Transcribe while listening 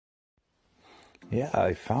Yeah,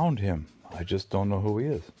 I found him. I just don't know who he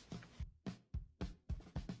is.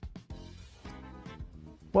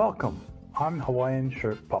 Welcome. I'm Hawaiian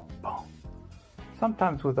Shirt Papa.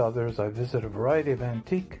 Sometimes with others, I visit a variety of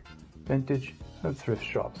antique, vintage, and thrift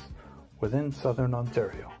shops within southern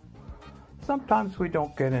Ontario. Sometimes we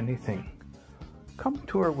don't get anything. Come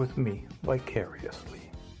tour with me vicariously.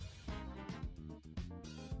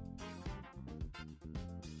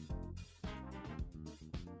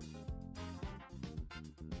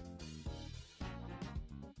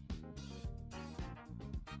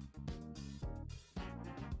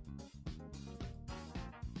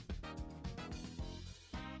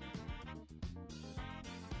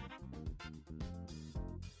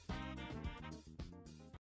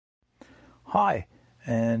 Hi,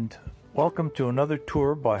 and welcome to another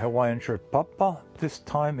tour by Hawaiian Shirt Papa. This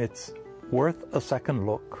time it's worth a second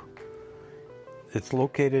look. It's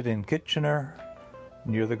located in Kitchener,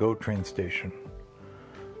 near the GO train station.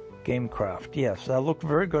 Gamecraft, yes, that looked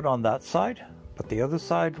very good on that side, but the other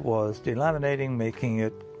side was delaminating, making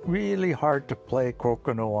it really hard to play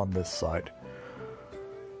Communauto on this side.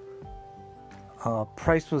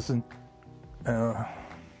 Price wasn't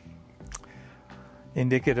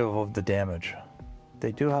indicative of the damage.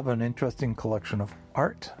 They do have an interesting collection of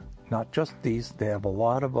art, not just these, they have a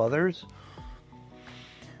lot of others.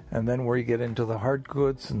 And then where you get into the hard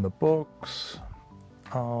goods and the books,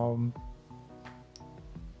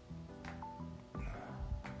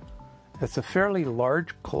 it's a fairly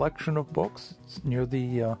large collection of books. It's near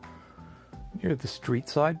the street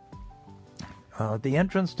side. The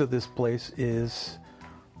entrance to this place is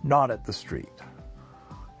not at the street.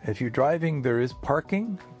 If you're driving, there is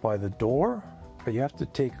parking by the door, but you have to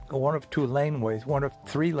take one of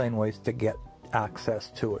three laneways to get access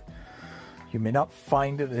to it. You may not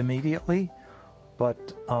find it immediately,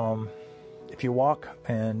 but if you walk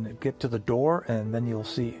and get to the door, and then you'll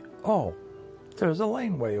see, oh, there's a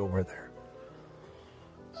laneway over there.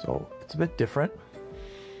 So it's a bit different.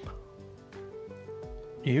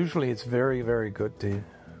 Usually it's very, very good to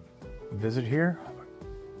visit here.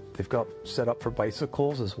 They've got set up for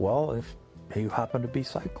bicycles as well if you happen to be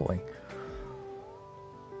cycling.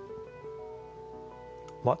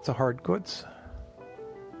 Lots of hard goods.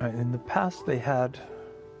 In the past they had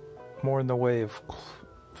more in the way of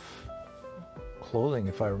clothing,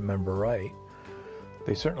 if I remember right.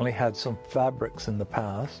 They certainly had some fabrics in the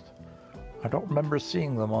past. I don't remember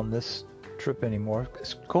seeing them on this trip anymore.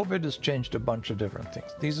 COVID has changed a bunch of different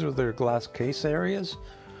things. These are their glass case areas.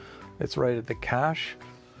 It's right at the cache.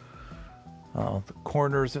 The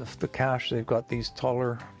corners of the cache, they've got these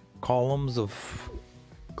taller columns of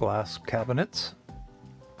glass cabinets.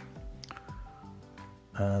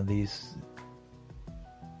 These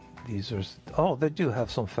are, oh, they do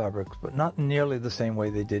have some fabrics, but not nearly the same way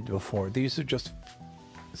they did before. These are just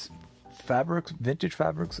fabrics, vintage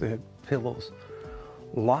fabrics. They had pillows.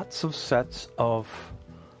 Lots of sets of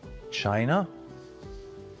china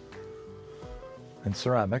and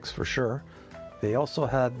ceramics for sure. They also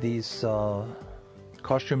had these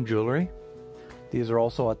costume jewelry. These are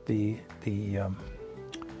also at the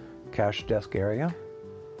cash desk area.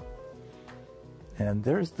 And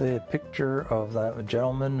there's the picture of that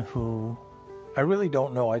gentleman who I really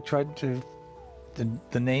don't know. I tried to.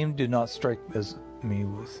 The name did not strike me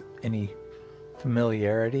with any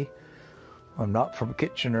familiarity. I'm not from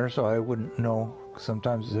Kitchener, so I wouldn't know.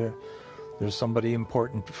 Sometimes there's somebody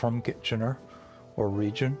important from Kitchener or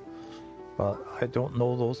region. But I don't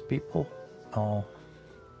know those people.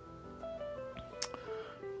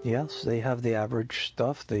 Yes, they have the average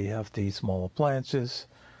stuff. They have the small appliances.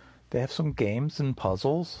 They have some games and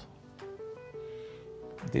puzzles.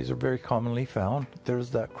 These are very commonly found. There's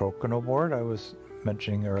that Communauto board I was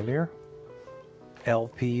mentioning earlier.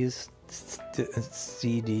 LPs,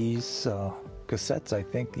 CDs, cassettes, I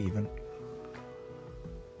think even.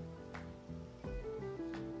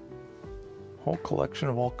 Whole collection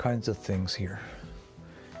of all kinds of things here.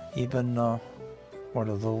 Even one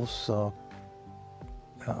of those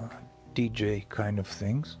DJ kind of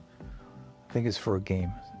things. I think it's for a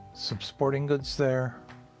game. Some sporting goods there.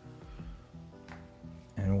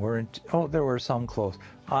 And we're in. Oh, there were some clothes.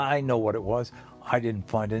 I know what it was. I didn't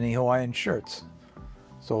find any Hawaiian shirts.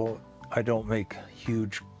 So I don't make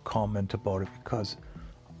huge comment about it because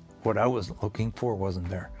what I was looking for wasn't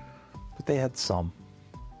there. But they had some.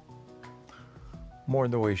 More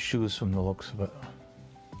in the way of shoes from the looks of it.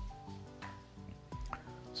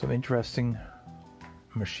 Some interesting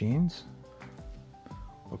machines.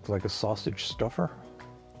 Look like a sausage stuffer.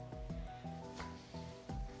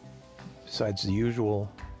 Besides the usual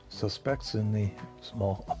suspects in the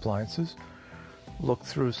small appliances. looked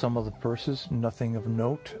through some of the purses, nothing of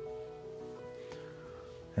note,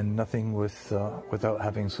 and nothing with without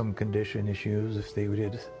having some condition issues if they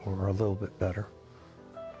did or a little bit better.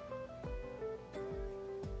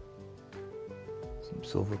 Some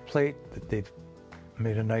silver plate that they've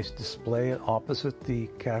made a nice display opposite the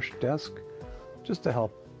cash desk just to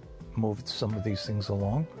help move some of these things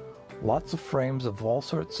along. Lots of frames of all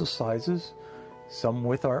sorts of sizes, some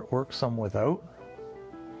with artwork, some without.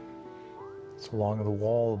 It's along the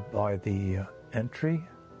wall by the entry.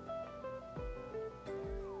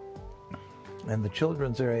 And the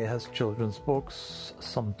children's area has children's books,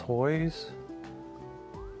 some toys,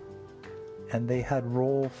 and they had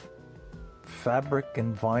roll fabric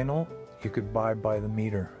and vinyl you could buy by the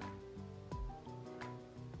meter.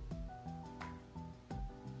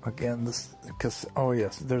 Again, this, because, oh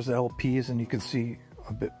yes, there's LPs, and you can see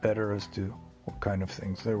a bit better as to what kind of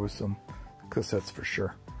things. There was some cassettes for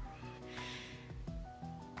sure.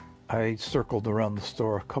 I circled around the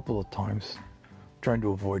store a couple of times, trying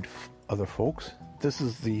to avoid other folks. This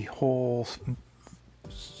is the whole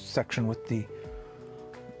section with the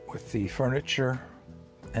furniture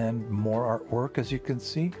and more artwork, as you can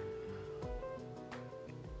see.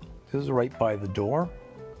 This is right by the door.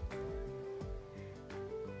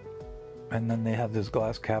 And then they have this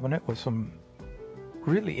glass cabinet with some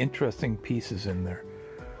really interesting pieces in there.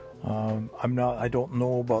 I don't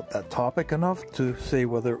know about that topic enough to say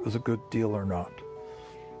whether it was a good deal or not.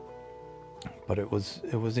 But it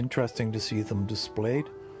was interesting to see them displayed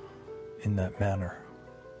in that manner.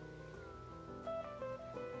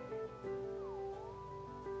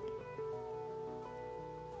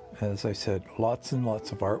 As I said, lots and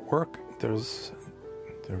lots of artwork. There's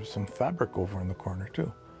some fabric over in the corner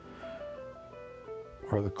too,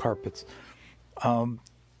 or the carpets.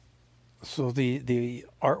 So the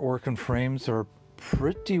artwork and frames are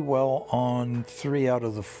pretty well on 3 out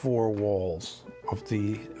of the 4 walls of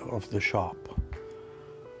the shop.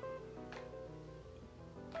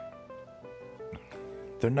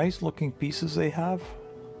 They're nice looking pieces they have.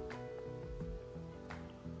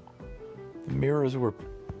 The mirrors were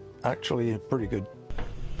actually a pretty good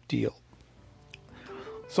deal.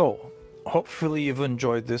 So hopefully you've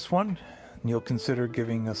enjoyed this one, and you'll consider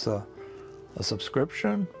giving us a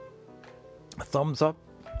subscription, a thumbs up,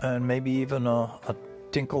 and maybe even a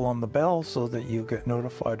tinkle on the bell so that you get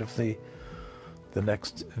notified of the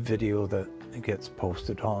next video that gets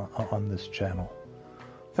posted on this channel.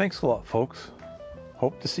 Thanks a lot, folks.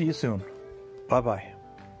 Hope to see you soon. Bye-bye.